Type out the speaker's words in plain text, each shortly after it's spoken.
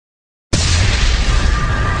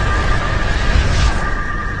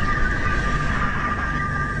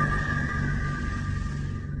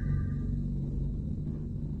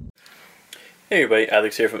Hey everybody,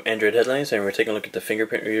 Alex here from Android Headlines, and we're taking a look at the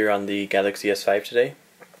fingerprint reader on the Galaxy S5 today.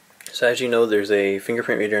 So as you know, there's a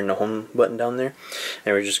fingerprint reader in the home button down there,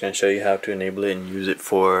 and we're just going to show you how to enable it and use it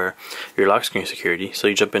for your lock screen security. So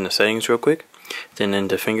you jump into settings real quick, then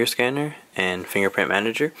into finger scanner and fingerprint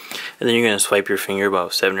manager, and then you're going to swipe your finger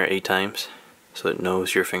about 7 or 8 times so it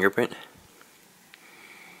knows your fingerprint.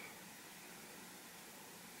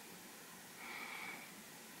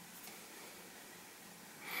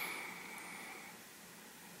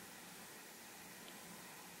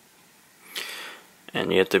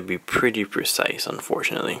 And you have to be pretty precise,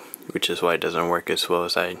 unfortunately, which is why it doesn't work as well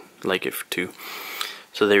as I'd like it to.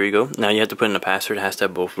 So there we go. Now you have to put in a password. It has to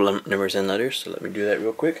have both numbers and letters. So let me do that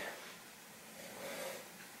real quick.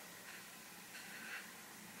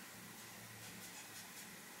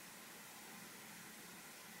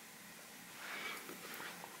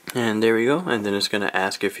 And there we go. And then it's going to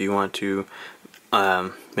ask if you want to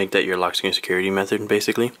make that your lock screen security method,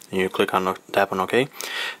 basically. And you tap on OK,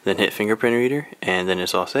 then hit fingerprint reader, and then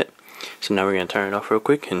it's all set. So now we're going to turn it off real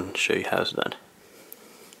quick and show you how it's done.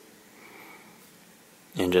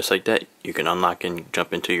 And just like that, you can unlock and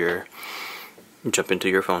jump into your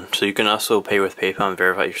phone. So you can also pay with PayPal and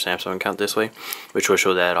verify your Samsung account this way, which will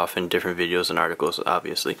show that off in different videos and articles,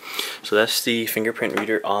 obviously. So that's the fingerprint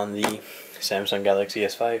reader on the Samsung Galaxy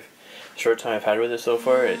S5. Short time I've had with it so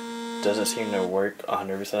far, it doesn't seem to work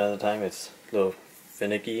 100% of the time. It's a little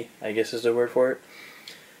finicky, I guess is the word for it.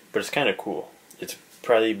 But it's kind of cool. It's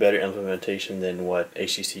probably better implementation than what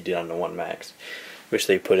HTC did on the One Max, which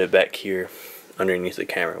they put it back here underneath the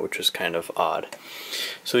camera, which was kind of odd.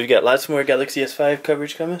 So we've got lots more Galaxy S5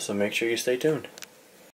 coverage coming, so make sure you stay tuned.